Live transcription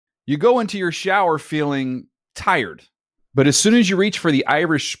You go into your shower feeling tired, but as soon as you reach for the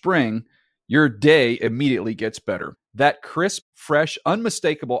Irish Spring, your day immediately gets better. That crisp, fresh,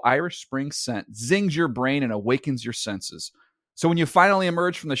 unmistakable Irish Spring scent zings your brain and awakens your senses. So when you finally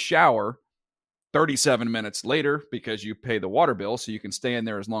emerge from the shower 37 minutes later, because you pay the water bill so you can stay in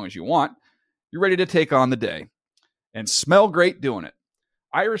there as long as you want, you're ready to take on the day and smell great doing it.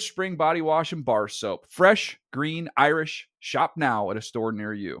 Irish Spring Body Wash and Bar Soap. Fresh, green, Irish. Shop now at a store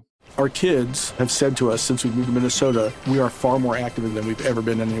near you. Our kids have said to us since we moved to Minnesota, we are far more active than we've ever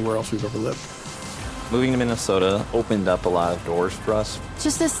been anywhere else we've ever lived. Moving to Minnesota opened up a lot of doors for us.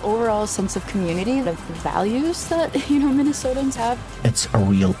 Just this overall sense of community, of values that, Minnesotans have. It's a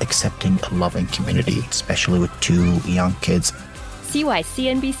real accepting, loving community, especially with 2 young kids. See why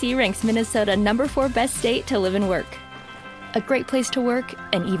CNBC ranks Minnesota number 4 best state to live and work. A great place to work,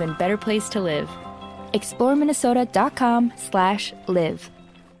 an even better place to live. ExploreMinnesota.com/live.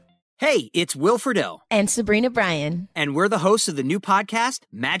 Hey, it's Will Friedle. And Sabrina Bryan. And we're the hosts of the new podcast,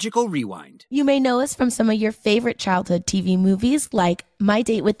 Magical Rewind. You may know us from some of your favorite childhood TV movies like My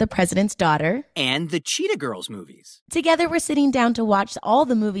Date with the President's Daughter. And the Cheetah Girls movies. Together, we're sitting down to watch all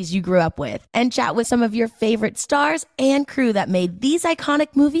the movies you grew up with and chat with some of your favorite stars and crew that made these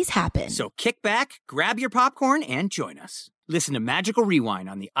iconic movies happen. So kick back, grab your popcorn, and join us. Listen to Magical Rewind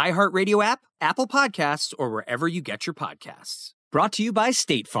on the iHeartRadio app, Apple Podcasts, or wherever you get your podcasts. Brought to you by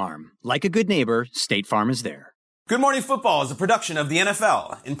State Farm. Like a good neighbor, State Farm is there. Good Morning Football is a production of the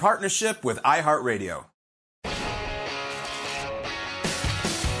NFL in partnership with iHeartRadio.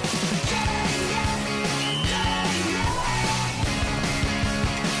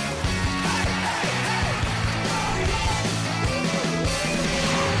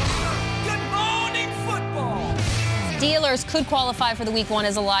 Steelers could qualify for the Week 1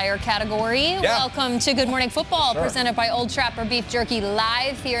 as a liar category. Yeah. Welcome to Good Morning Football, presented by Old Trapper Beef Jerky,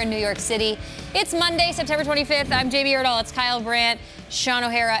 live here in New York City. It's Monday, September 25th. I'm Jamie Erdahl. It's Kyle Brandt, Sean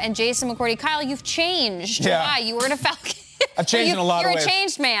O'Hara, and Jason McCourty. Kyle, you've changed. Yeah. Why? You were in a Falcon. I've changed in a lot of ways. You're a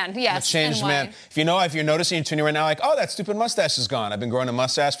changed man, yes. I'm a changed man. If you're noticing, you're tuning right now, like, oh, that stupid mustache is gone. I've been growing a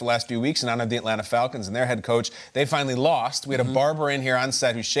mustache for the last few weeks, and I'm the Atlanta Falcons, and their head coach, they finally lost. We had a barber in here on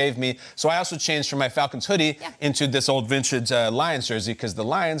set who shaved me, so I also changed from my Falcons hoodie into this old vintage Lions jersey, because the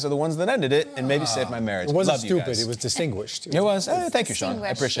Lions are the ones that ended it and maybe saved my marriage. It wasn't stupid. It was distinguished. It was. Thank you, Sean. I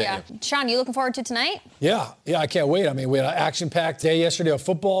appreciate you. Sean, you looking forward to tonight? Yeah, I can't wait. I mean, we had an action-packed day yesterday of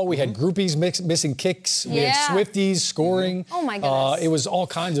football. We had groupies missing kicks. We had Swifties scoring. Oh, my goodness. It was all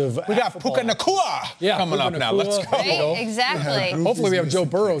kinds of. We got Puka Nakua coming up now. Let's go. Right? Exactly. Hopefully we have Joe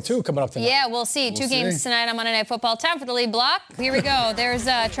Burrow, too, coming up tonight. Yeah, we'll see. Two games tonight on Monday Night Football. Time for the lead block. Here we go. There's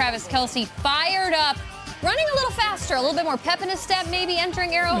Travis Kelce fired up. Running a little faster, a little bit more pep in his step, maybe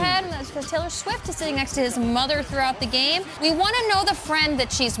entering Arrowhead. That's because Taylor Swift is sitting next to his mother throughout the game. We want to know the friend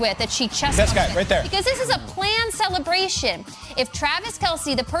that she's with, that she chest This guy, right there. Because this is a planned celebration. If Travis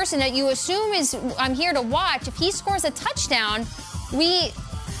Kelce, the person that you assume is I'm here to watch, if he scores a touchdown, we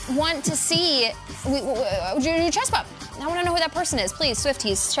want to see your chest bump. I want to know who that person is. Please,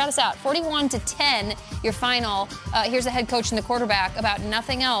 Swifties, shout us out. 41-10, your final. Here's the head coach and the quarterback about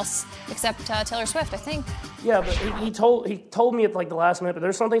nothing else except Taylor Swift, I think. Yeah, but he told me at like the last minute, but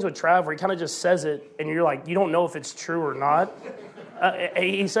there's some things with Trav where he kind of just says it, and you're like, you don't know if it's true or not.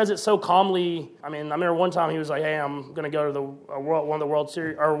 He says it so calmly. I mean, I remember one time he was like, hey, I'm going to go to one of the World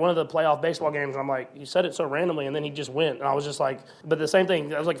Series, or one of the playoff baseball games. And I'm like, he said it so randomly, and then he just went. And I was just like, but the same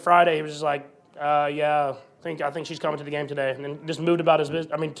thing, it was like Friday, he was just like, yeah, I think she's coming to the game today, and then just moved about his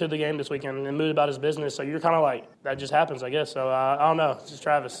business. I mean, to the game this weekend, and moved about his business. So you're kind of like, that just happens, I guess. So I don't know. It's just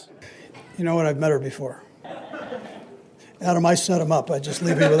Travis. You know what? I've met her before. Adam, I set him up. I just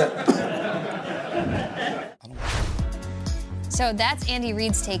leave you with it. So that's Andy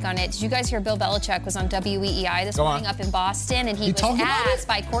Reid's take on it. Did you guys hear Bill Belichick was on WEEI this morning up in Boston, and he was asked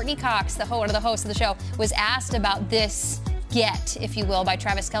by Courtney Cox, one of the hosts of the show, was asked about this get, if you will, by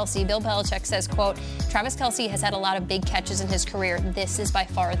Travis Kelce. Bill Belichick says, quote, Travis Kelce has had a lot of big catches in his career. This is by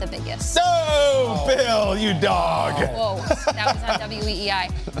far the biggest. No, Bill, you dog. Whoa, that was on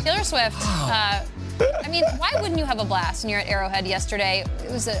WEEI. Taylor Swift, I mean, why wouldn't you have a blast when you're at Arrowhead yesterday?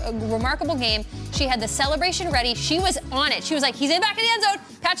 It was a remarkable game. She had the celebration ready. She was on it. She was like, he's in back in the end zone.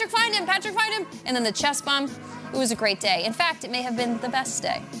 Patrick, find him. And then the chest bump. It was a great day. In fact, it may have been the best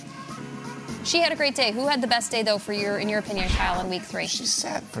day. She had a great day. Who had the best day, though, in your opinion, Kyle, in week 3? She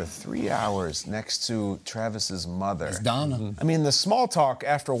sat for 3 hours next to Travis's mother. It's Donna. I mean, the small talk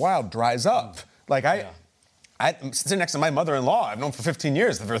after a while dries up. Like, I'm sitting next to my mother-in-law. I've known for 15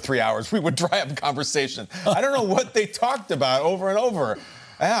 years that for 3 hours we would dry up conversation. I don't know what they talked about over and over.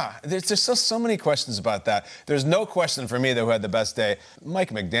 Yeah, there's just so many questions about that. There's no question for me that who had the best day. Mike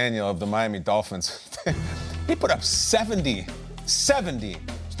McDaniel of the Miami Dolphins. He put up 70.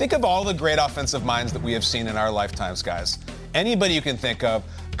 Think of all the great offensive minds that we have seen in our lifetimes, guys. Anybody you can think of.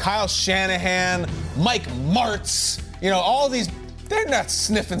 Kyle Shanahan, Mike Martz, all these, they're not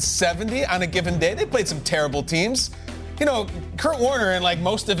sniffing 70 on a given day. They played some terrible teams. Kurt Warner and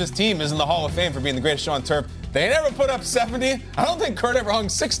most of his team is in the Hall of Fame for being the greatest show on turf. They never put up 70. I don't think Kurt ever hung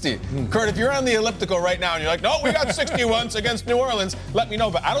 60. Kurt, if you're on the elliptical right now and you're like, no, we got 60 once against New Orleans, let me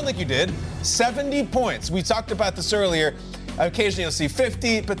know. But I don't think you did. 70 points. We talked about this earlier. Occasionally you'll see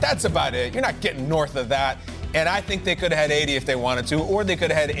 50, but that's about it. You're not getting north of that. And I think they could have had 80 if they wanted to, or they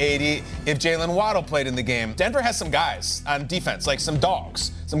could have had 80 if Jalen Waddle played in the game. Denver has some guys on defense, some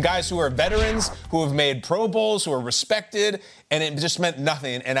dogs, some guys who are veterans, who have made Pro Bowls, who are respected, and it just meant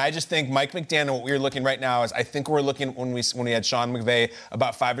nothing. And I just think Mike McDaniel, what we're looking right now is, I think we're looking when we had Sean McVay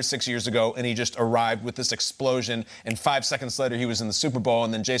about 5 or 6 years ago, and he just arrived with this explosion, and 5 seconds later he was in the Super Bowl,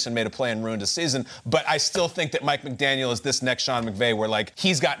 and then Jason made a play and ruined his season. But I still think that Mike McDaniel is this next Sean McVay, where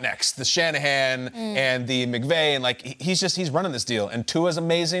he's got next the Shanahan and the McVay, and he's running this deal. And Tua's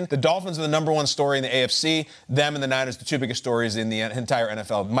amazing. The Dolphins are the number one story in the AFC. Them and the Niners, the two biggest stories in the entire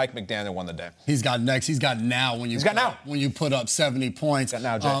NFL. Mike McDaniel won the day. He's got next. He's got now. When you put up 70 points.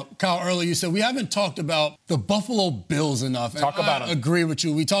 Now, Jay. Kyle, earlier you said we haven't talked about the Buffalo Bills enough. Talk about them. I agree with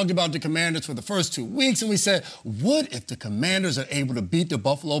you. We talked about the Commanders for the first 2 weeks, and we said, what if the Commanders are able to beat the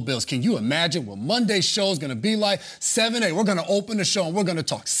Buffalo Bills? Can you imagine what Monday's show is going to be like? 7-8. We're going to open the show, and we're going to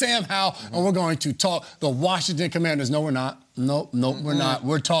talk Sam Howell, and we're going to talk the Washington Commanders. No, we're not. Nope, we're not.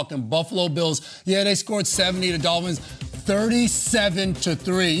 We're talking Buffalo Bills. Yeah, they scored 70 to the Dolphins,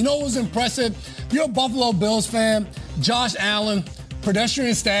 37-3. You know what was impressive? You're a Buffalo Bills fan. Josh Allen,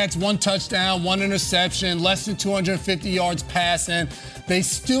 pedestrian stats, 1 touchdown, 1 interception, less than 250 yards passing. They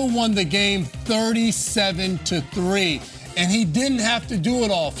still won the game 37-3. And he didn't have to do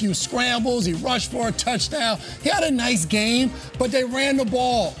it all. A few scrambles, he rushed for a touchdown. He had a nice game, but they ran the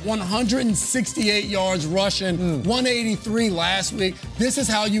ball. 168 yards rushing, 183 last week. This is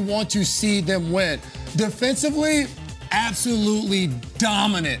how you want to see them win. Defensively, absolutely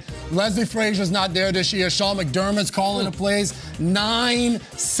dominant. Leslie Frazier's not there this year. Sean McDermott's calling the plays. 9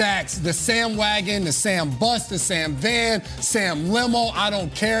 sacks. The Sam Wagon, the Sam Bus, the Sam Van, Sam Limo, I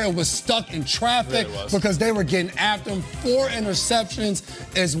don't care. It was stuck in traffic because they were getting after him. 4 interceptions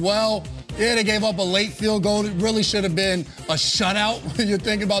as well. Yeah, they gave up a late field goal. It really should have been a shutout when you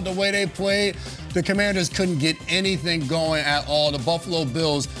think about the way they played. The Commanders couldn't get anything going at all. The Buffalo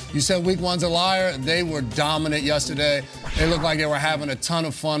Bills, you said week one's a liar. They were dominant yesterday. They looked like they were having a ton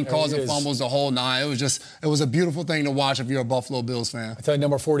of fun, causing fumbles the whole night. It was a beautiful thing to watch if you're a Buffalo Bills fan. I tell you,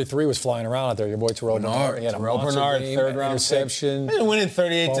 number 43 was flying around out there. Your boy Terrell Bernard. He had a Bernard, third round interception. They're winning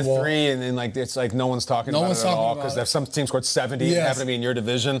 38-3, and then it's no one's talking about it at all because some teams scored 70 and happen to be in your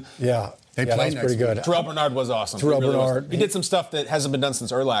division. Yeah. They played pretty good. Terrell Bernard was awesome. He did some stuff that hasn't been done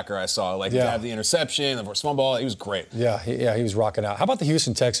since Urlacher, I saw. To have the interception, the forced fumble. He was great. Yeah, he was rocking out. How about the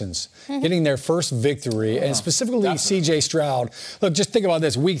Houston Texans getting their first victory, and specifically C.J. Stroud? Look, just think about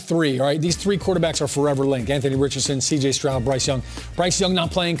this. Week 3, all right? These 3 quarterbacks are forever linked. Anthony Richardson, C.J. Stroud, Bryce Young. Bryce Young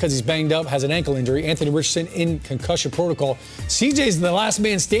not playing because he's banged up, has an ankle injury. Anthony Richardson in concussion protocol. C.J.'s the last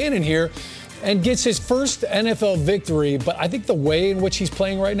man standing here and gets his first NFL victory. But I think the way in which he's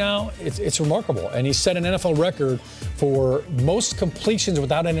playing right now, it's remarkable. And he set an NFL record for most completions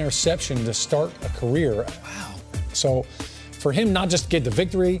without an interception to start a career. Wow. So for him not just to get the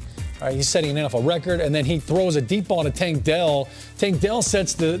victory, he's setting an NFL record, and then he throws a deep ball to Tank Dell. Tank Dell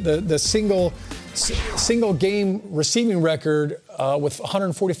sets the single game receiving record with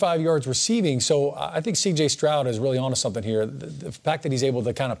 145 yards receiving. So I think C.J. Stroud is really onto something here. The fact that he's able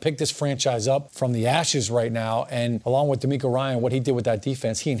to kind of pick this franchise up from the ashes right now, and along with D'Amico Ryan, what he did with that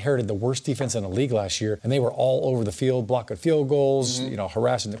defense, he inherited the worst defense in the league last year, and they were all over the field, blocking field goals,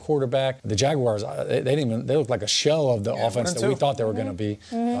 harassing the quarterback. The Jaguars, they looked like a shell of the offense that we thought they were going to be.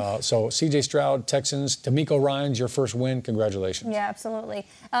 So C.J. Stroud, Texans, D'Amico Ryan's your first win. Congratulations. Yeah, absolutely.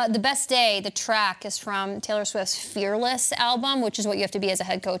 The best day, the track is from Taylor Swift's Fearless album, which is what you have to be as a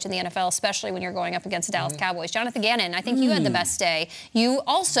head coach in the NFL, especially when you're going up against the Dallas Cowboys. Jonathan Gannon, I think you had the best day. You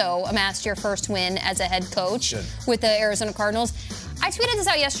also amassed your first win as a head coach with the Arizona Cardinals. I tweeted this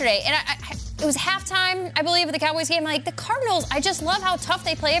out yesterday, and it was halftime, I believe, of the Cowboys game. The Cardinals, I just love how tough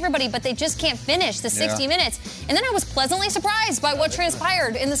they play everybody, but they just can't finish the 60 minutes. And then I was pleasantly surprised by what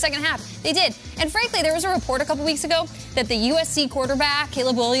transpired in the second half. They did. And frankly, there was a report a couple weeks ago that the USC quarterback,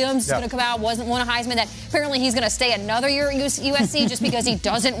 Caleb Williams, is going to come out, won a Heisman, that apparently he's going to stay another year at USC just because he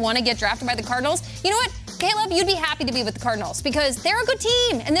doesn't want to get drafted by the Cardinals. You know what? Caleb, you'd be happy to be with the Cardinals because they're a good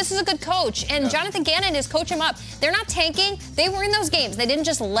team, and this is a good coach. And Jonathan Gannon is coaching them up. They're not tanking. They were in those games. They didn't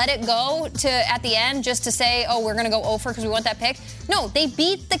just let it go at the end just to say, oh, we're going to go over because we want that pick. No, they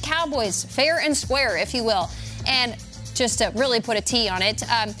beat the Cowboys fair and square, if you will. And just to really put a T on it,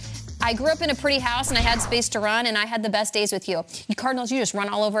 I grew up in a pretty house, and I had space to run, and I had the best days with you. You Cardinals, you just run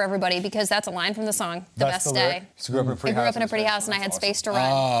all over everybody because that's a line from the song, The Best Day. So you grew up in a pretty I grew house. up in a pretty house, and I had space to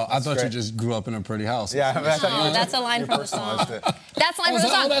run. Oh, I thought you just grew up in a pretty house. Yeah, that's a line from the song. That's a line from the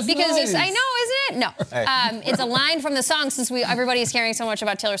song because nice. I know, isn't it? No, it's a line from the song since everybody is caring so much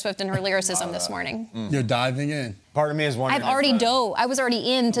about Taylor Swift and her lyricism this morning. You're diving in. Part of me is wondering. I was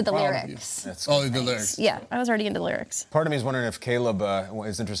already into the lyrics. The lyrics. Yeah, I was already into lyrics. Part of me is wondering if Caleb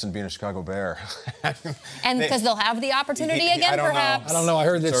is interested in being a Chicago Bear. And because they'll have the opportunity again, perhaps. I don't know. I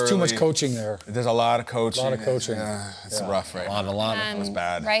heard there's too much coaching there. There's a lot of coaching. It's rough, right? A lot. It was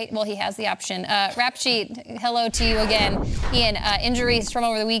bad. Right? Well, he has the option. Rap Sheet, hello to you again. Ian, injuries from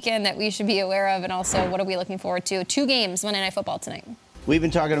over the weekend that we should be aware of, and also what are we looking forward to? 2 games, Monday Night Football tonight. We've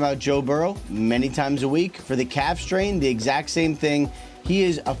been talking about Joe Burrow many times a week. For the calf strain, the exact same thing. He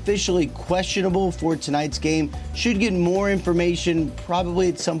is officially questionable for tonight's game. Should get more information probably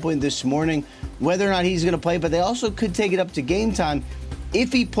at some point this morning whether or not he's going to play, but they also could take it up to game time.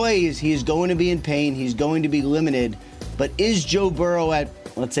 If he plays, he is going to be in pain. He's going to be limited. But is Joe Burrow at,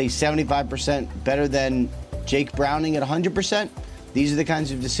 let's say, 75% better than Jake Browning at 100%? These are the kinds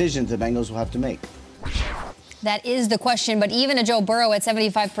of decisions the Bengals will have to make. That is the question, but even a Joe Burrow at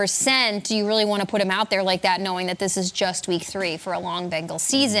 75%, do you really want to put him out there like that, knowing that this is just week 3 for a long Bengals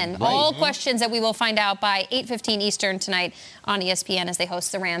season? Right. All questions that we will find out by 8:15 Eastern tonight on ESPN as they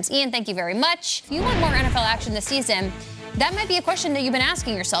host the Rams. Ian, thank you very much. If you want more NFL action this season, that might be a question that you've been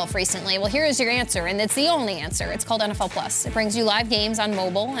asking yourself recently. Well, here is your answer, and it's the only answer. It's called NFL Plus. It brings you live games on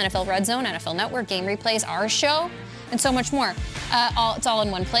mobile, NFL Red Zone, NFL Network, game replays, our show, and so much more. It's all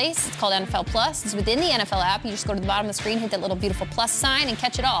in one place. It's called NFL Plus. It's within the NFL app. You just go to the bottom of the screen, hit that little beautiful plus sign, and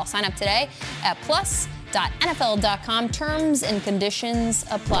catch it all. Sign up today at plus.nfl.com. Terms and conditions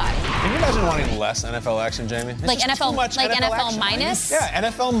apply. Can you imagine wanting less NFL action, Jamie? It's like NFL, like NFL minus? Yeah,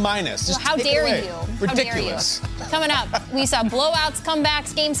 NFL minus. Well, how dare you? Ridiculous. How dare you? Coming up, we saw blowouts,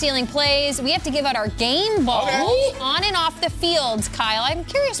 comebacks, game-stealing plays. We have to give out our game balls on and off the field, Kyle. I'm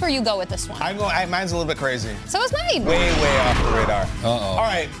curious where you go with this one. Mine's a little bit crazy. So is mine. Way off the radar. All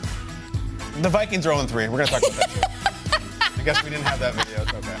right. The Vikings are 0-3. We're going to talk about that. I guess we didn't have that video.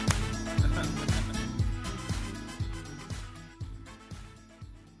 It's okay.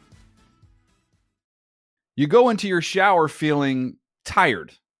 You go into your shower feeling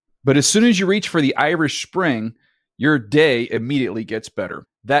tired, but as soon as you reach for the Irish Spring, your day immediately gets better.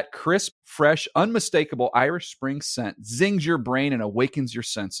 That crisp, fresh, unmistakable Irish Spring scent zings your brain and awakens your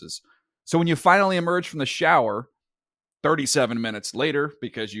senses. So when you finally emerge from the shower, 37 minutes later,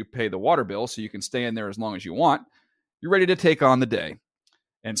 because you pay the water bill so you can stay in there as long as you want, you're ready to take on the day.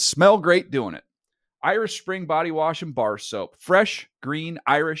 And smell great doing it. Irish Spring Body Wash and Bar Soap. Fresh, green,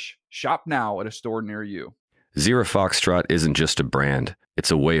 Irish. Shop now at a store near you. Zero Foxtrot isn't just a brand,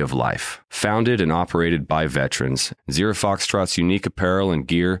 it's a way of life. Founded and operated by veterans, Zero Foxtrot's unique apparel and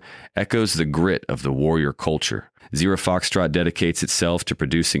gear echoes the grit of the warrior culture. Zero Foxtrot dedicates itself to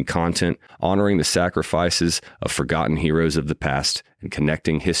producing content, honoring the sacrifices of forgotten heroes of the past, and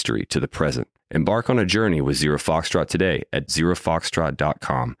connecting history to the present. Embark on a journey with Zero Foxtrot today at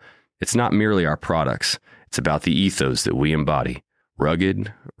zerofoxtrot.com. It's not merely our products, it's about the ethos that we embody.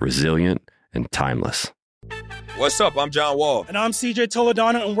 Rugged, resilient, and timeless. What's up? I'm John Wall. And I'm CJ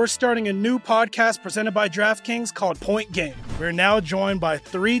Toledano, and we're starting a new podcast presented by DraftKings called Point Game. We're now joined by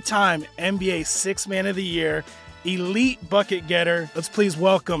 3-time NBA Sixth Man of the Year, elite bucket getter. Let's please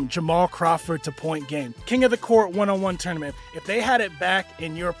welcome Jamal Crawford to Point Game. King of the Court one-on-one tournament. If they had it back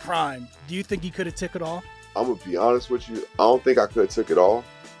in your prime, do you think you could have took it all? I'm going to be honest with you. I don't think I could have took it all,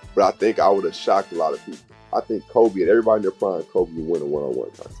 but I think I would have shocked a lot of people. I think Kobe and everybody in their prime, Kobe would win a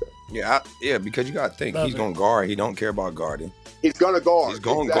one-on-one contest. Yeah, because you got to think. He's going to guard. He don't care about guarding. He's going to guard. He's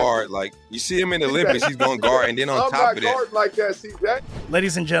going to guard. Like, you see him in the Olympics, he's going to guard. And then on top of that. I'm not guarding like that, CJ.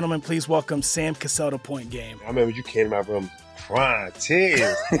 Ladies and gentlemen, please welcome Sam Cassell to Point Game. I remember you came out from prime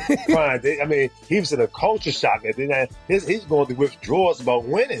 10. I mean, he was in a culture shock. And then he's going through withdrawals about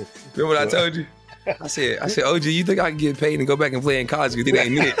winning. Remember what I told you? I said, OG, you think I can get paid and go back and play in college because it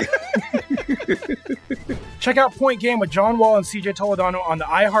ain't it? Check out Point Game with John Wall and CJ Toledano on the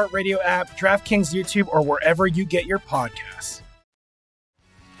iHeartRadio app, DraftKings YouTube, or wherever you get your podcasts.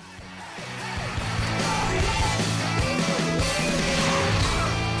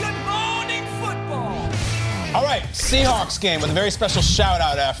 All right, Seahawks game with a very special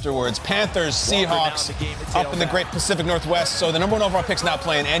shout-out afterwards. Panthers, Seahawks, up in the great Pacific Northwest. So the number 1 overall pick's now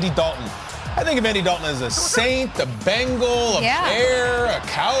playing Andy Dalton. I think of Andy Dalton as a Saint, a Bengal, a Bear, a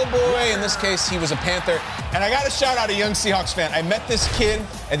Cowboy. In this case, he was a Panther. And I got to shout out a young Seahawks fan. I met this kid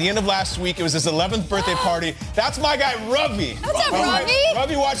at the end of last week. It was his 11th birthday party. That's my guy, Ravi. What's up, Ravi?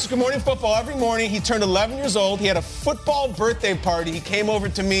 Ravi watches Good Morning Football every morning. He turned 11 years old. He had a football birthday party. He came over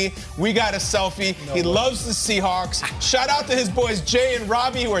to me. We got a selfie. He loves the Seahawks. Shout out to his boys, Jay and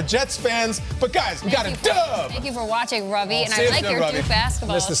Ravi, who are Jets fans. But guys, we got a dub. Thank you for watching, Ravi. And I like your Duke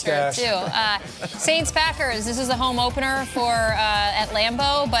basketball shirt, too. Saints-Packers, this is a home opener for at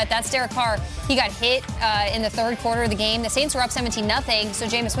Lambeau, but that's Derek Carr. He got hit in the third quarter of the game. The Saints were up 17-0, so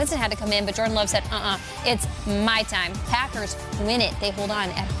Jameis Winston had to come in, but Jordan Love said, it's my time. Packers win it. They hold on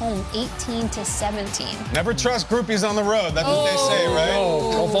at home 18-17. Never trust groupies on the road. That's what they say, right?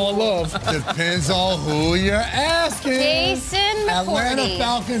 Don't fall in love. Depends on who you're asking. Jason McCourty. Atlanta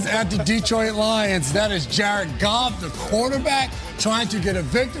Falcons at the Detroit Lions. That is Jared Goff, the quarterback, trying to get a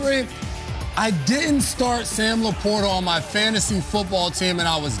victory. I didn't start Sam Laporta on my fantasy football team, and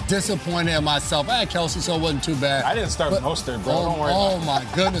I was disappointed in myself. I had Kelsey, so it wasn't too bad. I didn't start Mostert, bro. Don't worry about it. Oh, my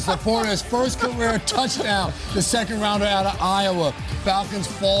goodness. Laporta's first career touchdown, the second rounder out of Iowa. Falcons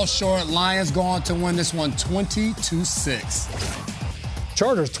fall short. Lions go on to win this one 20-6.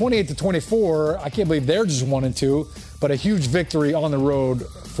 Chargers 28-24. I can't believe they're just 1-2, but a huge victory on the road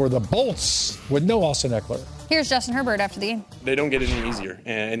for the Bolts with no Austin Eckler. Here's Justin Herbert after the game. They don't get any easier,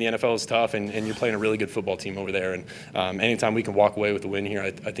 and the NFL is tough, and you're playing a really good football team over there. And anytime we can walk away with a win here,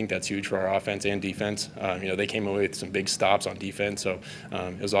 I think that's huge for our offense and defense. They came away with some big stops on defense, so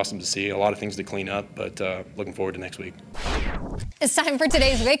it was awesome to see. A lot of things to clean up, but looking forward to next week. It's time for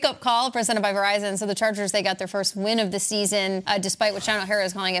today's wake-up call presented by Verizon. So the Chargers, they got their first win of the season, despite what Sean O'Hara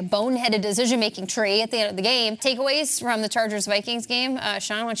is calling a boneheaded decision-making tree at the end of the game. Takeaways from the Chargers-Vikings game.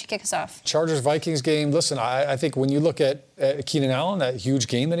 Sean, why don't you kick us off? Chargers-Vikings game, listen, I think when you look at Keenan Allen, that huge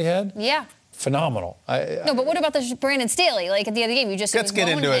game that he had, phenomenal. No, but what about the Brandon Staley? Like at the end of the game, you just let's get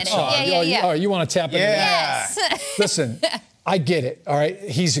into it. Yeah. You want to tap into that? Yes. Listen, I get it. All right,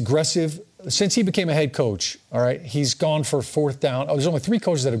 he's aggressive. Since he became a head coach, all right, he's gone for fourth down. There's only 3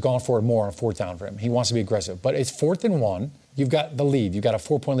 coaches that have gone for it more on fourth down for him. He wants to be aggressive, but it's 4th and 1. You've got the lead. You've got a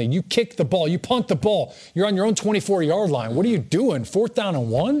 4-point lead. You kick the ball. You punt the ball. You're on your own 24-yard line. What are you doing? 4th down and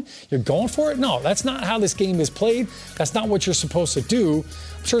 1? You're going for it? No, that's not how this game is played. That's not what you're supposed to do.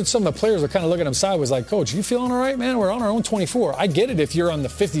 I'm sure some of the players are kind of looking at him sideways like, Coach, you feeling all right, man? We're on our own 24. I get it if you're on the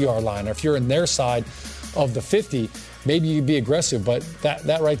 50-yard line or if you're in their side of the 50. Maybe you'd be aggressive, but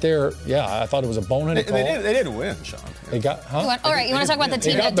that right there, I thought it was a boneheaded call. They did win, Sean. They got, all right, you want to talk about the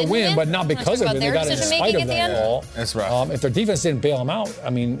team that didn't win? They got the win, but not because of it. They got it in spite of that ball. That's right. If their defense didn't bail them out, I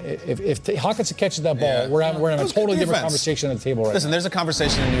mean, if Hawkins catches that ball, we're having a totally different conversation at the table right now. Listen, there's a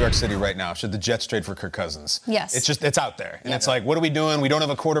conversation in New York City right now. Should the Jets trade for Kirk Cousins? Yes. It's out there. And it's like, what are we doing? We don't have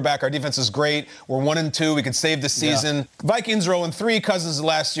a quarterback. Our defense is great. We're 1-2. We could save the season. Yeah. Vikings are 0-3. Cousins the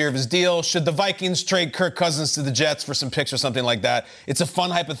last year of his deal. Should the Vikings trade Kirk Cousins to the Jets for some picks or something like that? It's a fun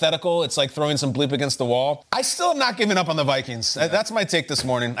hypothetical. It's like throwing some bleep against the wall. I still am not giving up on the Vikings. That's my take this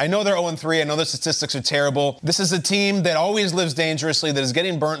morning. I know they're 0-3. I know their statistics are terrible. This is a team that always lives dangerously, that is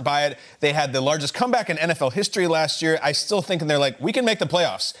getting burnt by it. They had the largest comeback in NFL history last year. I still think they're like, we can make the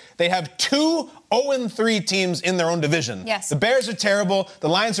playoffs. They have 2 0-3 teams in their own division. Yes. The Bears are terrible. The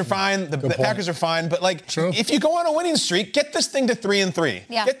Lions are fine. The Packers are fine. But, if you go on a winning streak, get this thing to 3-3.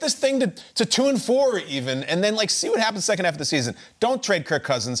 Yeah. Get this thing to 2-4 even, and then, see what happens second half of the season. Don't trade Kirk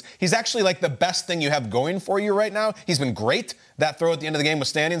Cousins. He's actually, the best thing you have going for you right now. He's been great. That throw at the end of the game was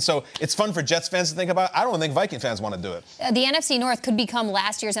standing. So it's fun for Jets fans to think about. I don't think Viking fans want to do it. The NFC North could become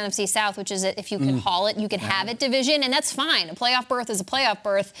last year's NFC South, which is, if you can haul it, you can have it division, and that's fine. A playoff berth is a playoff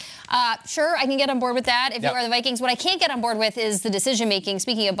berth. Sure, I can get on board with that if you are the Vikings. What I can't get on board with is the decision-making,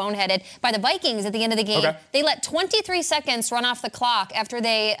 speaking of boneheaded, by the Vikings at the end of the game. Okay. They let 23 seconds run off the clock after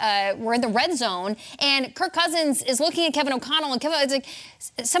they were in the red zone, and Kirk Cousins is looking at Kevin O'Connell, and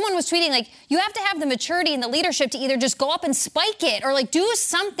someone was tweeting, you have to have the maturity and the leadership to either just go up and spike it or do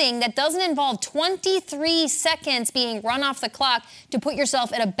something that doesn't involve 23 seconds being run off the clock to put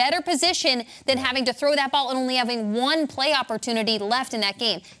yourself in a better position than having to throw that ball and only having one play opportunity left in that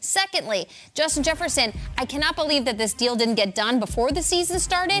game. Secondly, Justin Jefferson, I cannot believe that this deal didn't get done before the season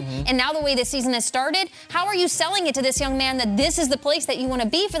started, and now the way the season has started, how are you selling it to this young man that this is the place that you want to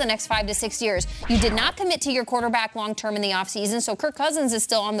be for the next 5 to 6 years? You did not commit to your quarterback long-term in the offseason, so Kirk Cousins is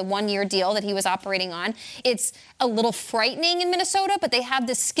still on the 1-year deal that he was operating on. It's a little frightening in Minnesota, but they have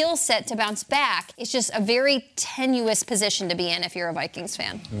the skill set to bounce back. It's just a very tenuous position to be in if you're a Vikings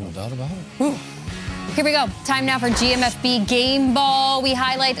fan. No doubt about it. Here we go. Time now for GMFB Game Ball. We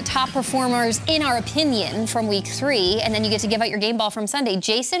highlight top performers in our opinion from week 3, and then you get to give out your game ball from Sunday.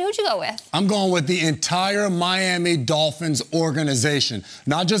 Jason, who'd you go with? I'm going with the entire Miami Dolphins organization.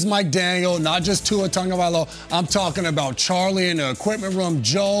 Not just Mike Daniel, not just Tua Tagovailoa. I'm talking about Charlie in the equipment room,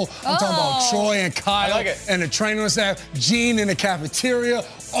 Joe. I'm talking about Troy and Kyle and the training staff, Gene in the cafeteria.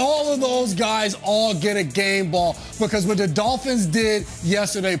 All of those guys all get a game ball because what the Dolphins did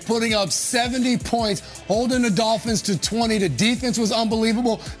yesterday, putting up 70 points, holding the Dolphins to 20. The defense was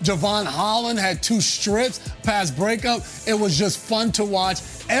unbelievable. Javon Holland had 2 strips, pass breakup. It was just fun to watch.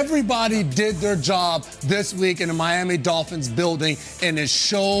 Everybody did their job this week in the Miami Dolphins building, and it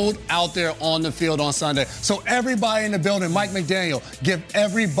showed out there on the field on Sunday. So everybody in the building, Mike McDaniel, give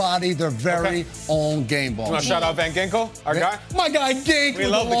everybody their very own game ball. You want to shout out Van Ginkel, our guy? My guy, Gink. We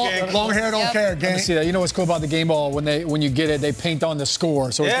love the Gink. Long hair don't care, Let me Gink. see that. You know what's cool about the game ball? When you get it, they paint on the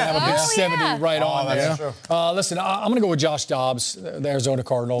score. So it's going to have a big 70 right on that's there. true. Listen, I'm going to go with Josh Dobbs, the Arizona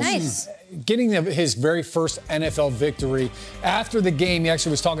Cardinals. Nice. Getting his very first NFL victory. After the game, he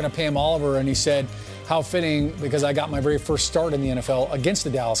actually was talking to Pam Oliver, and he said, how fitting, because I got my very first start in the NFL against the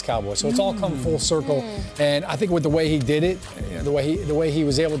Dallas Cowboys. So it's all come full circle. And I think with the way he did it, the way he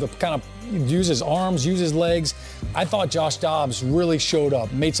was able to kind of use his arms, use his legs, I thought Josh Dobbs really showed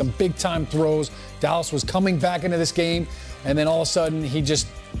up, made some big-time throws. Dallas was coming back into this game, and then all of a sudden he just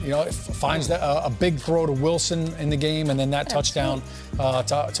finds a big throw to Wilson in the game, and then that touchdown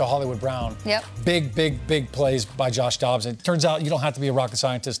to Hollywood Brown. Yep. Big plays by Josh Dobbs. It turns out you don't have to be a rocket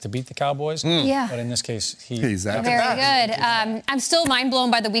scientist to beat the Cowboys. Yeah. But in this case, he's Very good. I'm still mind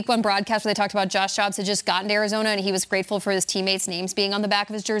blown by the week 1 broadcast where they talked about Josh Dobbs had just gotten to Arizona and he was grateful for his teammates' names being on the back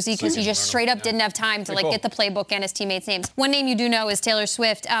of his jersey because he just straight up didn't have time to get the playbook and his teammates' names. One name you do know is Taylor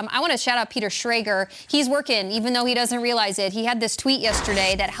Swift. I want to shout out Peter Schrager. He's working, even though he doesn't realize it. He had this tweet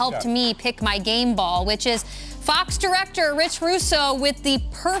yesterday that helped me pick my game ball, which is Fox director Rich Russo with the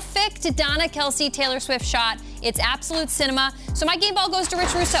perfect Donna Kelsey Taylor Swift shot. It's absolute cinema. So my game ball goes to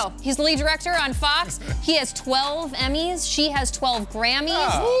Rich Russo. He's the lead director on Fox. He has 12 Emmys. She has 12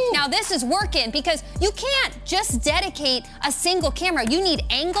 Grammys. Now this is working because you can't just dedicate a single camera. You need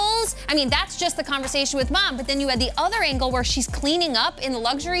angles. I mean, that's just the conversation with mom. But then you had the other angle where she's cleaning up in the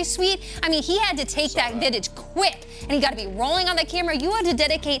luxury suite. I mean, he had to take that vintage quick. And he got to be rolling on the camera. You had to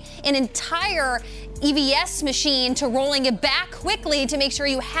dedicate an entire EVS machine to rolling it back quickly to make sure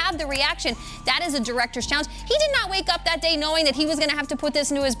you have the reaction. That is a director's challenge. He did not wake up that day knowing that he was going to have to put this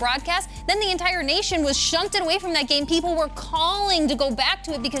into his broadcast. Then the entire nation was shunted away from that game. People were calling to go back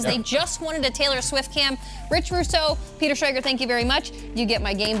to it because they just wanted a Taylor Swift cam. Rich Russo, Peter Schrager, thank you very much. You get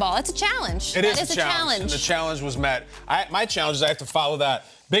my game ball. It's a challenge. It is a challenge. And the challenge was met. My challenge is I have to follow that.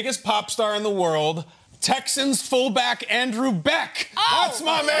 Biggest pop star in the world, Texans fullback Andrew Beck. That's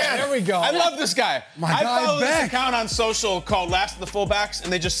my man. There we go. I love this guy. I guy follow Beck. this account on social called Last of the Fullbacks,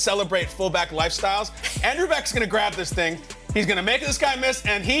 and they just celebrate fullback lifestyles. Andrew Beck's going to grab this thing. He's going to make this guy miss,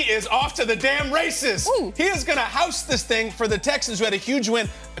 and he is off to the damn races. He is going to house this thing for the Texans, who had a huge win.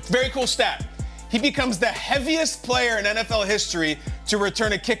 Very cool stat. He becomes the heaviest player in NFL history to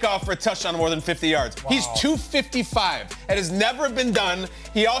return a kickoff for a touchdown more than 50 yards. He's 255. It has never been done.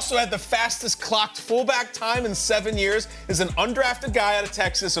 He also had the fastest clocked fullback time in 7 years. Is an undrafted guy out of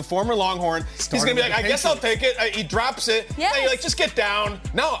Texas, a former Longhorn. He's going to be like, I guess I'll take it. He drops it. Yes. You're like, just get down.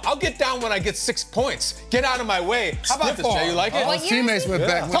 No, I'll get down when I get 6 points. Get out of my way. How about this, Jay? You like it? I was teammates with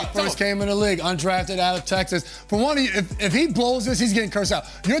Beck when he first came in the league, undrafted out of Texas. For one, if he blows this, he's getting cursed out.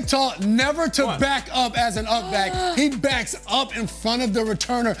 You're taught never to back up as an up back. He backs up in front of the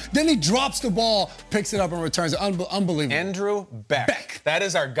returner. Then he drops the ball, picks it up, and returns it. Unbelievable. Andrew Beck. That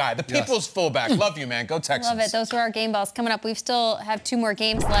is our guy. The people's fullback. Love you, man. Go Texans. Love it. Those were our game balls. Coming up, we still have 2 more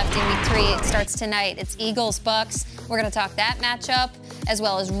games left in week 3. It starts tonight. It's Eagles-Bucks. We're going to talk that matchup, as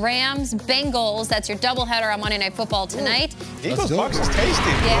well as Rams-Bengals. That's your doubleheader on Monday Night Football tonight. Eagles-Bucks is tasty.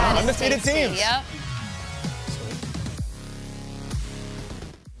 Yeah, undefeated teams. Yep.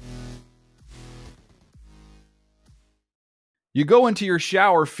 You go into your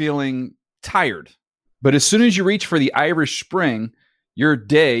shower feeling tired, but as soon as you reach for the Irish Spring, your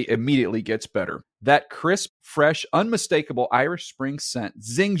day immediately gets better. That crisp, fresh, unmistakable Irish Spring scent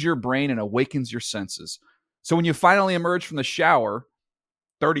zings your brain and awakens your senses. So when you finally emerge from the shower,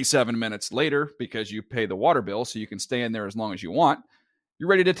 37 minutes later, because you pay the water bill so you can stay in there as long as you want, you're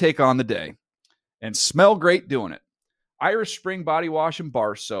ready to take on the day and smell great doing it. Irish Spring Body Wash and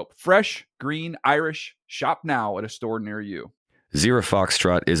Bar Soap. Fresh, green, Irish. Shop now at a store near you. Zero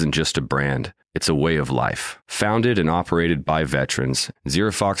Foxtrot isn't just a brand, it's a way of life. Founded and operated by veterans, Zero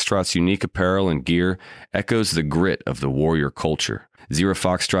Foxtrot's unique apparel and gear echoes the grit of the warrior culture. Zero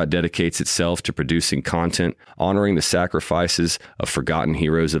Foxtrot dedicates itself to producing content, honoring the sacrifices of forgotten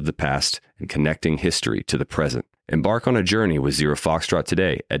heroes of the past, and connecting history to the present. Embark on a journey with Zero Foxtrot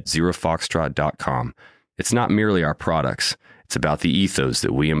today at zerofoxtrot.com. It's not merely our products, it's about the ethos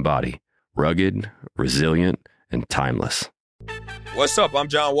that we embody. Rugged, resilient, and timeless. What's up? I'm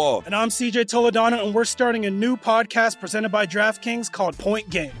John Wall. And I'm CJ Toledano, and we're starting a new podcast presented by DraftKings called Point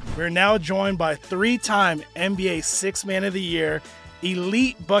Game. We're now joined by three-time NBA Sixth Man of the Year,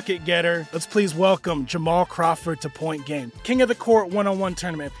 elite bucket getter. Let's please welcome Jamal Crawford to Point Game. King of the Court one-on-one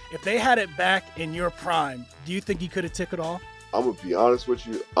tournament. If they had it back in your prime, do you think you could have took it all? I'm going to be honest with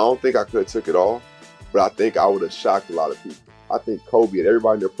you. I don't think I could have took it all, but I think I would have shocked a lot of people. I think Kobe and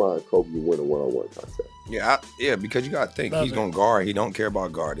everybody in their prime, Kobe would win a one-on-one contest. Yeah, because you got to think, he's going to guard. He don't care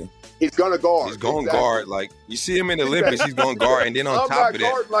about guarding. He's going to guard. He's going to guard. Like, you see him in the Olympics, he's going to guard. And then on top of that. I'm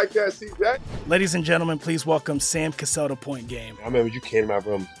not guarding like that, CJ. Ladies and gentlemen, please welcome Sam Cassell to Point Game. I remember you came to my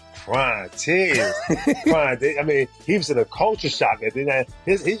room crying, tears. Crying. I mean, he was in a culture shock. And then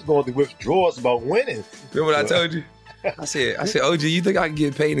he's going through withdrawals about winning. Remember what I told you? I said, OG, you think I can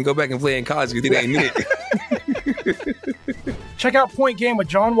get paid and go back and play in college because it ain't it? Check out Point Game with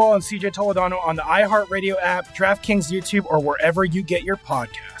John Wall and CJ Toledano on the iHeartRadio app, DraftKings YouTube, or wherever you get your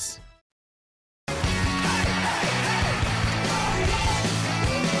podcasts. Good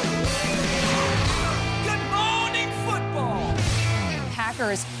morning, football.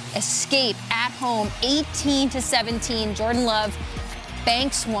 Packers escape at home 18-17. Jordan Love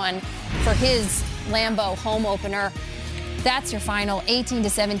banks one for his Lambeau home opener. That's your final,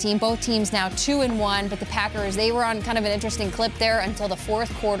 18-17. Both teams now 2-1, but the Packers, they were on kind of an interesting clip there until the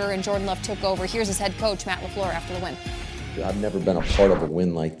fourth quarter, and Jordan Love took over. Here's his head coach, Matt LaFleur, after the win. I've never been a part of a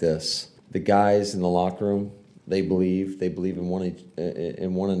win like this. The guys in the locker room, they believe in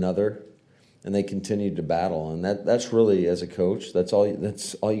one another, and they continue to battle. And that's really, as a coach, that's all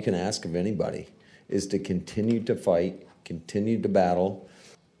you can ask of anybody, is to continue to fight, continue to battle.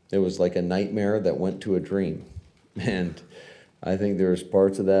 It was like a nightmare that went to a dream. And I think there's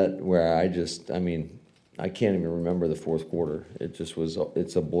parts of that where I can't even remember the fourth quarter.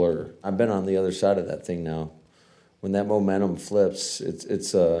 It's a blur. I've been on the other side of that thing now. When that momentum flips,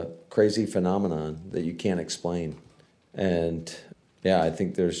 it's a crazy phenomenon that you can't explain. And yeah, I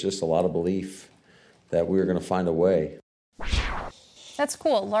think there's just a lot of belief that we're going to find a way. That's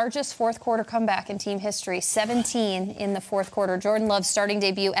cool. Largest fourth quarter comeback in team history, 17 in the fourth quarter. Jordan Love's starting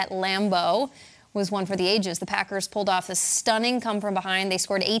debut at Lambeau was one for the ages. The Packers pulled off a stunning come from behind. They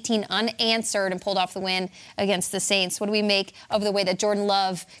scored 18 unanswered and pulled off the win against the Saints. What do we make of the way that Jordan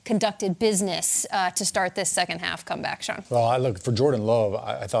Love conducted business to start this second half comeback, Sean? Well, for Jordan Love,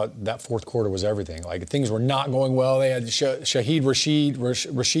 I thought that fourth quarter was everything. Like, things were not going well. They had Shaheed Rashid, what's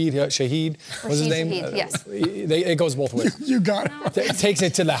his name? Shaheed, yes. It goes both ways. You got it. Takes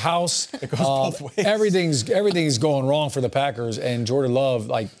it to the house. It goes both ways. Everything's going wrong for the Packers, and Jordan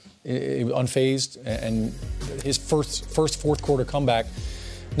Love, unfazed, and his first fourth quarter comeback,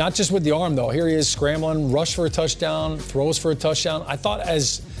 not just with the arm though. Here he is scrambling, rush for a touchdown, throws for a touchdown. I thought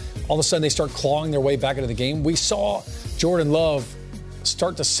as all of a sudden they start clawing their way back into the game, we saw Jordan Love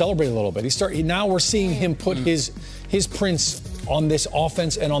start to celebrate a little bit. Now we're seeing him put his prints on this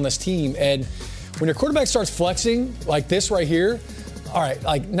offense and on this team. And when your quarterback starts flexing like this right here, all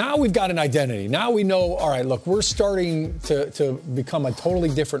right, now we've got an identity. Now we know, all right, look, we're starting to become a totally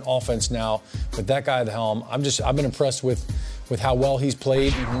different offense now with that guy at the helm. I've been impressed with how well he's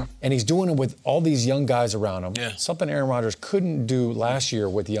played, and he's doing it with all these young guys around him. Yeah. Something Aaron Rodgers couldn't do last year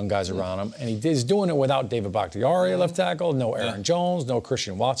with the young guys around him, and he's doing it without David Bakhtiari at left tackle, no Aaron Jones, no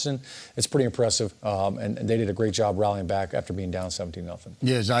Christian Watson. It's pretty impressive, and they did a great job rallying back after being down 17-0.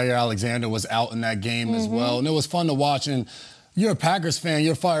 Yeah, Jair Alexander was out in that game as well, and it was fun to watch. And you're a Packers fan.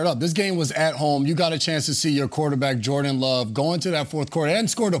 You're fired up. This game was at home. You got a chance to see your quarterback, Jordan Love, go into that fourth quarter and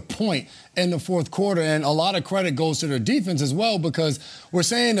scored a point in the fourth quarter. And a lot of credit goes to their defense as well, because we're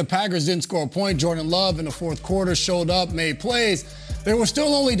saying the Packers didn't score a point. Jordan Love in the fourth quarter showed up, made plays. They were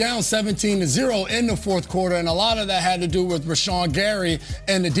still only down 17-0 in the fourth quarter, and a lot of that had to do with Rashawn Gary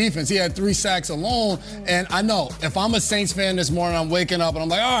and the defense. He had 3 sacks alone, and I know if I'm a Saints fan this morning, I'm waking up and I'm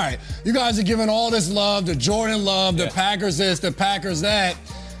like, all right, you guys are giving all this love to Jordan Love, the Packers this, the Packers that.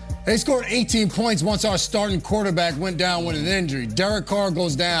 They scored 18 points once our starting quarterback went down with an injury. Derek Carr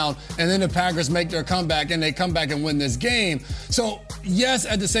goes down, and then the Packers make their comeback, and they come back and win this game. So, yes,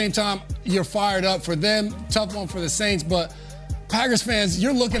 at the same time, you're fired up for them. Tough one for the Saints, but Packers fans,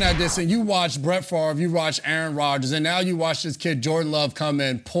 you're looking at this and you watch Brett Favre, you watch Aaron Rodgers, and now you watch this kid Jordan Love come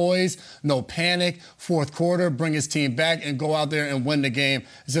in poised, no panic, fourth quarter, bring his team back and go out there and win the game.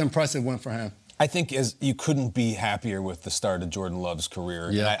 It's an impressive win for him. I think you couldn't be happier with the start of Jordan Love's career.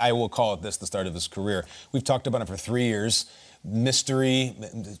 Yeah. I will call it this, the start of his career. We've talked about it for 3 years. Mystery,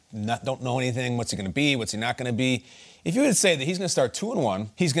 don't know anything. What's he going to be? What's he not going to be? If you would say that he's going to start 2-1,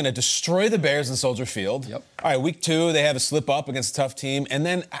 he's going to destroy the Bears in Soldier Field. Yep. All right, week 2, they have a slip up against a tough team. And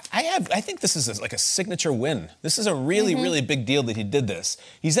then I think this is like a signature win. This is a really, really big deal that he did this.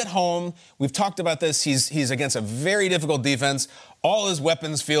 He's at home. We've talked about this. He's against a very difficult defense. All his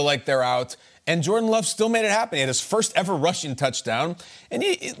weapons feel like they're out. And Jordan Love still made it happen. He had his first ever rushing touchdown. And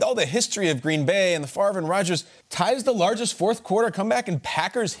all the history of Green Bay and the Favre and Rodgers ties the largest fourth quarter comeback in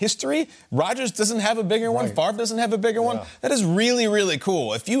Packers history. Rodgers doesn't have a bigger one. Favre doesn't have a bigger one. That is really, really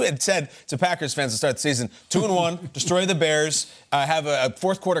cool. If you had said to Packers fans to start the season, 2-1, destroy the Bears, have a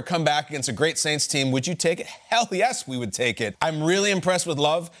fourth quarter comeback against a great Saints team, would you take it? Hell yes, we would take it. I'm really impressed with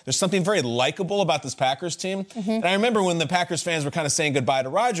Love. There's something very likable about this Packers team. And I remember when the Packers fans were kind of saying goodbye to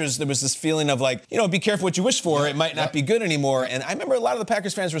Rodgers, there was this feeling of like, be careful what you wish for. It might not be good anymore. And I remember a lot of the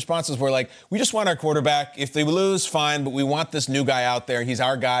Packers fans' responses were like, we just want our quarterback. If they lose, fine, but we want this new guy out there. He's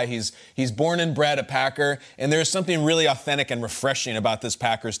our guy. He's born and bred a Packer. And there's something really authentic and refreshing about this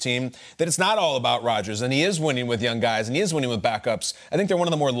Packers team, that it's not all about Rodgers. And he is winning with young guys, and he is winning with backups. I think they're one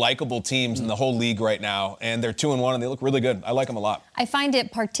of the more likable teams in the whole league right now. And they're 2-1, and they look really good. I like them a lot. I find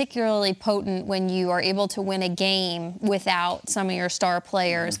it particularly potent when you are able to win a game without some of your star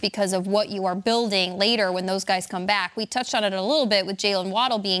players because of what you are building later when those guys come back. We touched on it a little bit with Jalen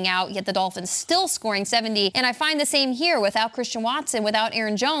Waddle being out, yet the Dolphins still scoring 70. And I find the same here without Christian Watson, without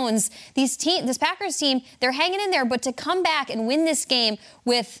Aaron Jones. This Packers team, they're hanging in there, but to come back and win this game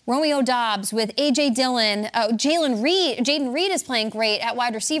with Romeo Doubs, with A.J. Dillon, Jaden Reed is playing great at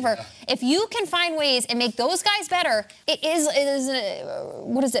wide receiver. Yeah. If you can find ways and make those guys better, it is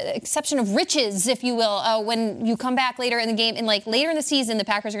exception of riches, if you will, when you come back later in the game. And like later in the season, the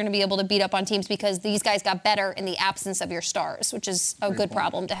Packers are going to be able to beat up on teams because these guys got better in the absence of your stars, which is a good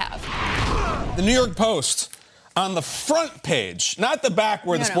problem to have. The New York Post, on the front page, not the back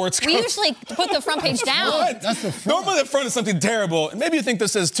where the sports We usually put the front page down. That's the front. Normally the front is something terrible, and maybe you think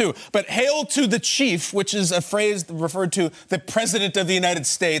this is too. But hail to the chief, which is a phrase referred to the President of the United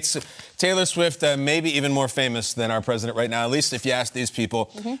States. Taylor Swift, maybe even more famous than our president right now, at least if you ask these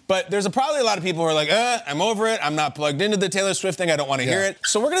people. But there's probably a lot of people who are like, I'm over it. I'm not plugged into the Taylor Swift thing. I don't want to hear it.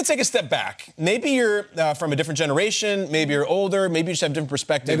 So we're going to take a step back. Maybe you're from a different generation. Maybe you're older. Maybe you just have a different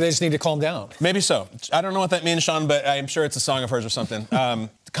perspective. Maybe they just need to calm down. Maybe so. I don't know what that means, Sean, but I'm sure it's a song of hers or something.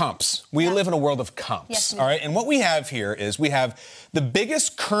 Comps. We live in a world of comps. Yes, all right? And what we have here is we have the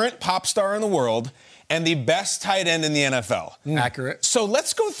biggest current pop star in the world and the best tight end in the NFL. Accurate. So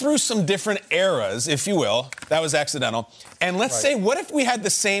let's go through some different eras, if you will. That was accidental. And let's say, what if we had the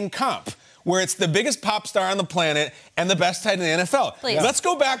same comp, where it's the biggest pop star on the planet and the best tight end in the NFL? Please. Let's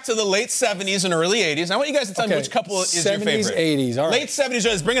go back to the late 70s and early 80s. I want you guys to tell me which couple is your favorite. 70s, 80s, all right. Late 70s,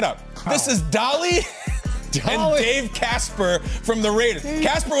 guys, bring it up. This is Dolly and Dave Casper from the Raiders.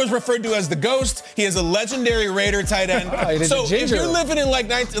 Casper was referred to as the Ghost. He is a legendary Raider tight end. So if you're living in like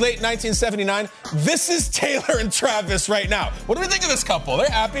late 1979, this is Taylor and Travis right now. What do we think of this couple? They're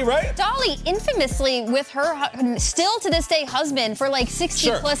happy, right? Dolly, infamously with her still to this day husband for like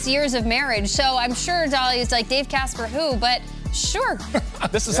 60 plus years of marriage. So I'm sure Dolly is like, Dave Casper who? But sure.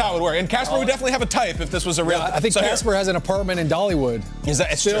 This is how it would work. And Casper would definitely have a type if this was a real... I think Casper has an apartment in Dollywood. Is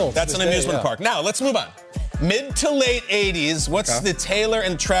that still? True. That's an amusement park. Now, let's move on. Mid to late 80s, what's the Taylor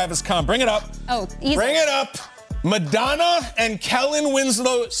and Travis comp? Bring it up. Oh, easy. Bring it up. Madonna and Kellen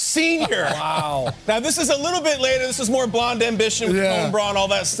Winslow Sr. Wow. Now, this is a little bit later. This is more Blonde Ambition with Cone Bra and all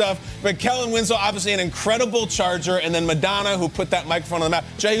that stuff. But Kellen Winslow, obviously an incredible charger. And then Madonna, who put that microphone on the map.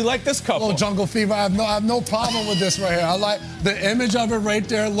 Jay, you like this couple? Oh, Jungle Fever. I have no problem with this right here. I like the image of it right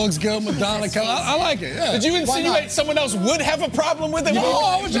there. It looks good. Madonna, Kellen. I like it. Yeah. Did you insinuate someone else would have a problem with it? No,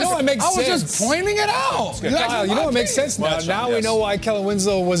 I was just pointing it out. Kyle, you know what makes sense now. Now we know why Kellen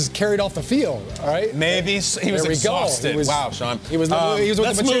Winslow was carried off the field, all right? Maybe he was exhausted. Wow, Sean. He was with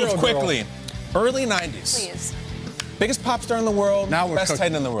let's the material move quickly. Early 90s. Please. Biggest pop star in the world. Now we're best cooking. tight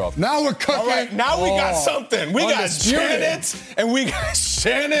end in the world. Now we're cooking. All right, now we got something. We got Janet and we got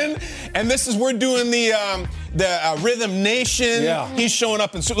Shannon. And we're doing the Rhythm Nation. Yeah. He's showing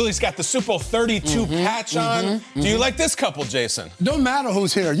up he's got the Super Bowl 32 patch on. Do you like this couple, Jason? Don't matter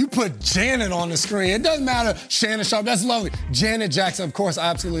who's here. You put Janet on the screen. It doesn't matter. Shannon Sharp, that's lovely. Janet Jackson, of course, I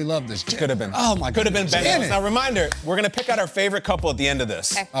absolutely love this. Could have been. Oh, my God. Could have been better. Now, reminder, we're going to pick out our favorite couple at the end of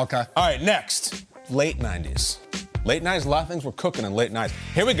this. Okay. All right, next. Late 90s. Late nights, a lot of things were cooking in late nights.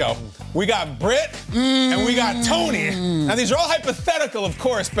 Here we go. We got Britt and we got Tony. Now, these are all hypothetical, of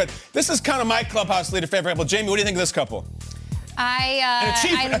course, but this is kind of my clubhouse leader favorite couple. Jamie, what do you think of this couple? I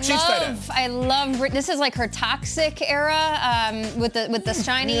love this is like her toxic era with the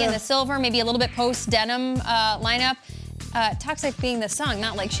shiny and the silver, maybe a little bit post denim lineup. Toxic being the song,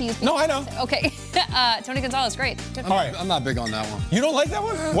 not like she used. No, I know. Okay, Tony Gonzalez, great. All right, I'm not big on that one. You don't like that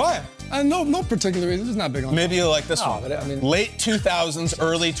one? Why? No particular reason. Just not big on. Maybe you like this one. But I mean, late 2000s,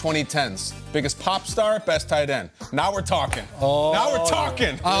 early 2010s. Biggest pop star, best tight end. Now we're talking. Now we're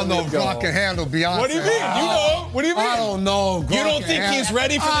talking. I don't know if Gronk can handle Beyonce. What do you mean? You know? What do you mean? I don't know. You don't think he's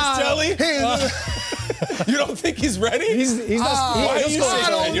ready for this jelly? You don't think he's ready? He's not. Why are you saying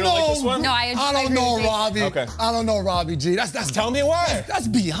that? You don't like this one? No, I don't know, Robbie. Okay. I don't know, Robbie G. That's Tell me why. That's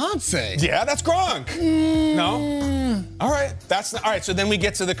Beyonce. Yeah, that's Gronk. No. All right. All right. So then we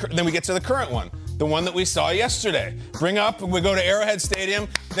get to the current one, the one that we saw yesterday. Bring up. We go to Arrowhead Stadium.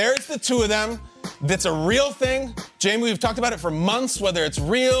 There's the two of them. That's a real thing. Jamie, we've talked about it for months. Whether it's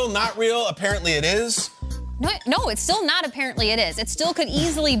real, not real. Apparently, it is. No, it's still not. Apparently, it is. It still could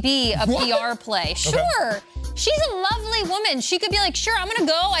easily be a PR play. Sure. Okay. She's a lovely woman. She could be like, sure, I'm going to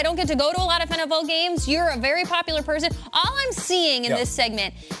go. I don't get to go to a lot of NFL games. You're a very popular person. All I'm seeing in this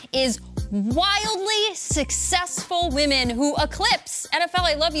segment is wildly successful women who eclipse NFL,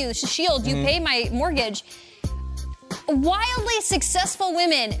 I love you, Shield, you pay my mortgage. Wildly successful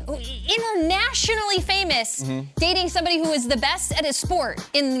women, internationally famous, dating somebody who is the best at his sport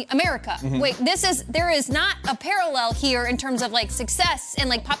in America. Wait, there is not a parallel here in terms of like success and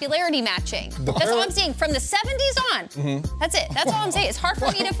like popularity matching. That's all I'm seeing from the 70s on. That's it. That's all I'm saying. It's hard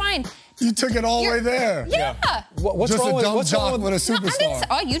for me to find. You took it all the way there. Yeah. What's just wrong a dumb with jock with a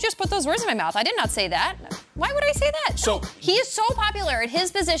superstar. You just put those words in my mouth. I did not say that. Why would I say that? So no, he is so popular at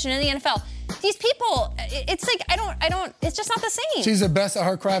his position in the NFL. These people, it's like I don't. It's just not the same. She's the best at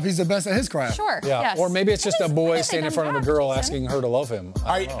her craft. He's the best at his craft. Sure. Yeah. Yes. Or maybe it's just a boy standing in front of a girl asking her to love him.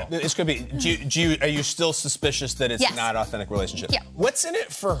 This could be. Are you still suspicious that it's not an authentic relationship? Yeah. What's in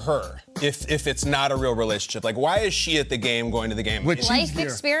it for her if it's not a real relationship? Like, why is she at the game, going to the game? Life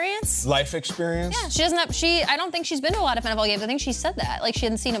experience. Life experience. Yeah, she doesn't have. I don't think she's been to a lot of NFL games. I think she said that, like she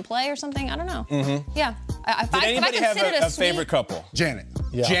hadn't seen him play or something. I don't know. Yeah. Did anybody have a favorite couple? Janet.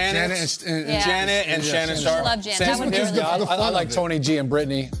 Yeah. Janet and Shannon Sharp. I love Janet. That would be really cool. I like Tony G and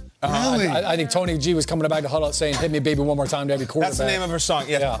Brittany. Really? I think Tony G was coming back to huddle up saying, hit me, baby, one more time to every quarterback. That's the name of her song.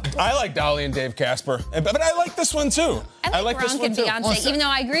 Yeah. I like Dolly and Dave Casper. But I like this one, too. I like this Gronk one, and too. Beyonce, even though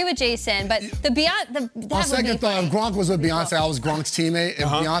I agree with Jason. But On second thought, if Gronk was with Beyonce, I was Gronk's teammate. If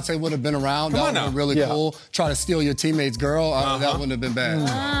Beyonce would have been around, that would have been really cool. Try to steal your teammate's girl, that wouldn't have been bad.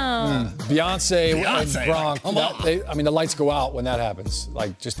 Beyonce and Gronk, the lights go out when that happens.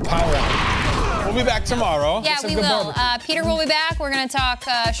 Like, just power out. We'll be back tomorrow. Yeah, we will. Peter will be back. We're going to talk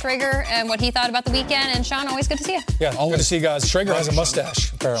Schrager and what he thought about the weekend. And Sean, always good to see you. Yeah, always good to see you guys. Schrager has a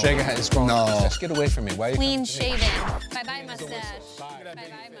mustache, apparently. Schrager has a strong mustache. Get away from me. Why are you clean shaven. Bye-bye mustache.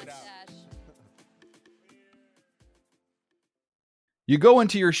 Bye-bye mustache. You go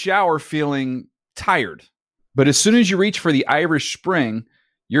into your shower feeling tired, but as soon as you reach for the Irish Spring,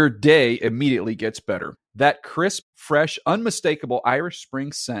 your day immediately gets better. That crisp, fresh, unmistakable Irish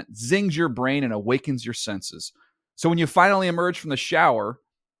Spring scent zings your brain and awakens your senses. So when you finally emerge from the shower,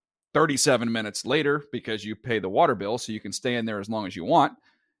 37 minutes later, because you pay the water bill so you can stay in there as long as you want,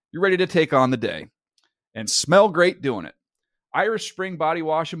 you're ready to take on the day. And smell great doing it. Irish Spring Body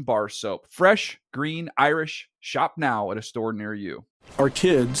Wash and Bar Soap. Fresh, green, Irish. Shop now at a store near you. Our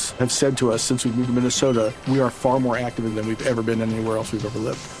kids have said to us since we moved to Minnesota, we are far more active than we've ever been anywhere else we've ever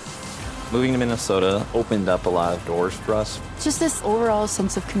lived. Moving to Minnesota opened up a lot of doors for us. Just this overall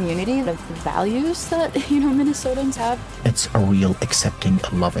sense of community, of values that, Minnesotans have. It's a real accepting,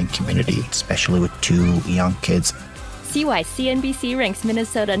 loving community, especially with 2 young kids. See why CNBC ranks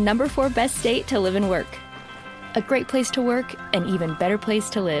Minnesota #4 best state to live and work. A great place to work, an even better place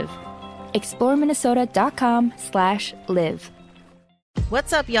to live. ExploreMinnesota.com/live.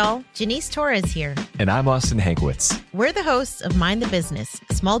 What's up, y'all? Janice Torres here. And I'm Austin Hankwitz. We're the hosts of Mind the Business,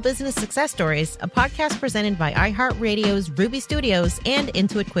 Small Business Success Stories, a podcast presented by iHeartRadio's Ruby Studios and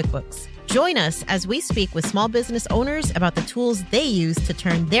Intuit QuickBooks. Join us as we speak with small business owners about the tools they use to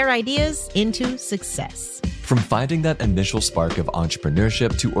turn their ideas into success. From finding that initial spark of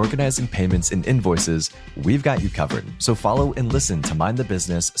entrepreneurship to organizing payments and invoices, we've got you covered. So follow and listen to Mind the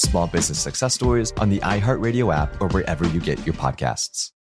Business, Small Business Success Stories on the iHeartRadio app or wherever you get your podcasts.